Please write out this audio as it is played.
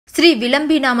శ్రీ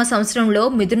విలంబినామ సంవత్సరంలో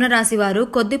మిథున రాశి వారు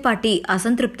కొద్దిపాటి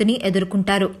అసంతృప్తిని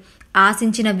ఎదుర్కొంటారు.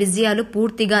 ఆశించిన విజయాలు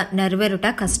పూర్తిగా నెరవేరుట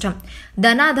కష్టం.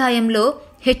 ధనాదాయంలో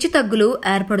హెచ్చుతగ్గులు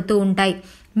ఏర్పడుతూ ఉంటాయి.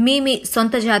 మీ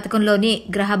సొంత జాతకంలోని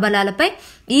గ్రహ బలాలపై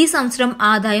ఈ సంవత్సరం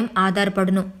ఆదాయం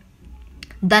ఆధారపడును.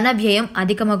 ధన వ్యయం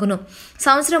అధికమగును.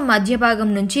 సంవత్సరం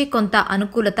మధ్యభాగం నుంచి కొంత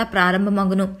అనుకూలత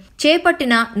ప్రారంభమగును.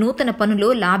 చేపట్టిన నూతన పనులు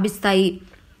లాభిస్తాయి.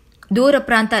 దూర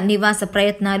ప్రాంత నివాస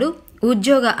ప్రయత్నాలు,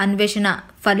 ఉద్యోగ అన్వేషణ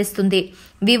ఫలిస్తుంది.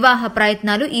 వివాహ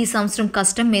ప్రయత్నాలు ఈ సంవత్సరం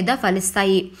కష్టం మీద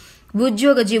ఫలిస్తాయి.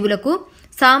 ఉద్యోగ జీవులకు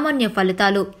సామాన్య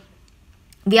ఫలితాలు.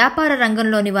 వ్యాపార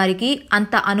రంగంలోని వారికి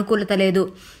అంత అనుకూలత లేదు.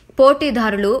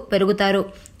 పోటీదారులు పెరుగుతారు.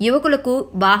 యువకులకు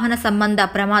వాహన సంబంధ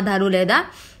ప్రమాదాలు లేదా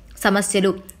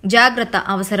సమస్యలు, జాగ్రత్త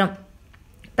అవసరం.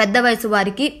 పెద్ద వయసు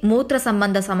వారికి మూత్ర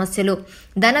సంబంధ సమస్యలు,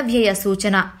 ధన వ్యయ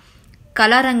సూచన.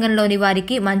 కళారంగంలోని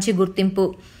వారికి మంచి గుర్తింపు.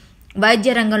 వైద్య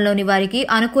రంగంలోని వారికి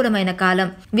అనుకూలమైన కాలం.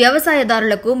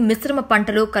 వ్యవసాయదారులకు మిశ్రమ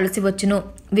పంటలు కలిసివచ్చును.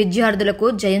 విద్యార్థులకు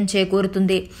జయం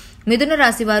చేకూరుతుంది. మిథున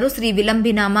రాశి వారు శ్రీ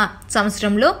విలంబినామ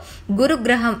సంవత్సరంలో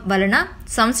గురుగ్రహం వలన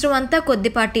సంవత్సరం అంతా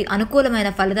కొద్దిపాటి అనుకూలమైన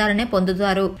ఫలితాలనే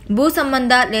పొందుతారు. భూ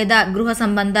సంబంధ లేదా గృహ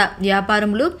సంబంధ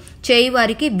వ్యాపారములు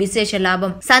చేయువారికి విశేష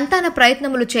లాభం. సంతాన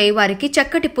ప్రయత్నములు చేయువారికి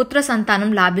చక్కటి పుత్ర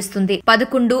సంతానం లాభిస్తుంది.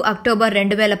 11 అక్టోబర్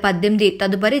 2018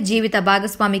 తదుపరి జీవిత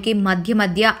భాగస్వామికి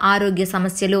మధ్య ఆరోగ్య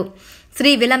సమస్యలు.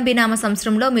 శ్రీ విలంబినామ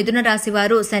సంవత్సరంలో మిథున రాశి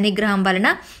వారు శనిగ్రహం వలన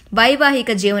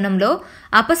వైవాహిక జీవనంలో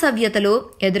అపసవ్యతలు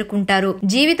ఎదుర్కొంటారు.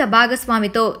 జీవిత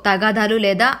భాగస్వామితో తగాదాలు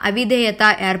లేదా అవిధేయత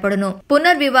ఏర్పడును.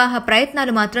 పునర్వివాహ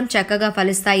ప్రయత్నాలు మాత్రం చక్కగా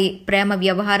ఫలిస్తాయి. ప్రేమ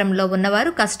వ్యవహారంలో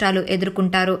ఉన్నవారు కష్టాలు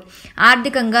ఎదుర్కొంటారు.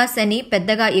 ఆర్థికంగా శని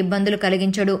పెద్దగా ఇబ్బందులు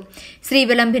కలిగించడు. శ్రీ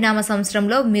విలంబినామ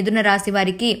సంవత్సరంలో మిథున రాశి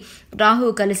వారికి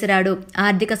రాహువు కలిసిరాడు.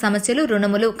 ఆర్థిక సమస్యలు,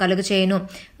 రుణములు కలుగచేయును.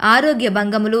 ఆరోగ్య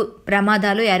భంగములు,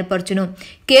 ప్రమాదాలు ఏర్పరచును.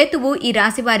 కేతువు ఈ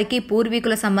రాశి వారికి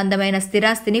పూర్వీకుల సంబంధమైన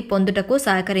స్థిరాస్తిని పొందుటకు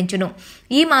సహకరించును.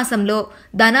 ఈ మాసంలో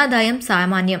ధనాదాయం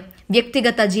సామాన్యం.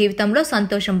 వ్యక్తిగత జీవితంలో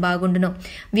సంతోషం బాగుండును.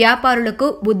 వ్యాపారులకు,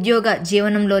 ఉద్యోగ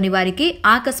జీవనంలోని వారికి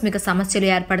ఆకస్మిక సమస్యలు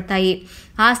ఏర్పడతాయి.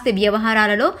 ఆస్తి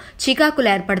వ్యవహారాలలో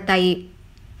చికాకులు ఏర్పడతాయి.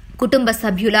 కుటుంబ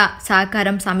సభ్యుల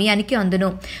సహకారం సమయానికి అందును.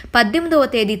 18వ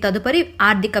తేదీ తదుపరి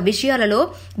ఆర్థిక విషయాలలో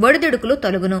ఒడిదుడుకులు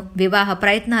తొలగును. వివాహ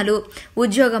ప్రయత్నాలు,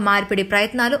 ఉద్యోగ మార్పిడి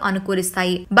ప్రయత్నాలు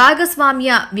అనుకూలిస్తాయి.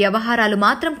 భాగస్వామ్య వ్యవహారాలు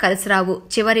మాత్రం కలిసిరావు.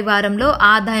 చివరి వారంలో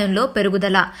ఆదాయంలో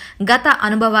పెరుగుదల. గత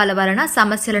అనుభవాల వలన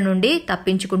సమస్యల నుండి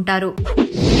తప్పించుకుంటారు.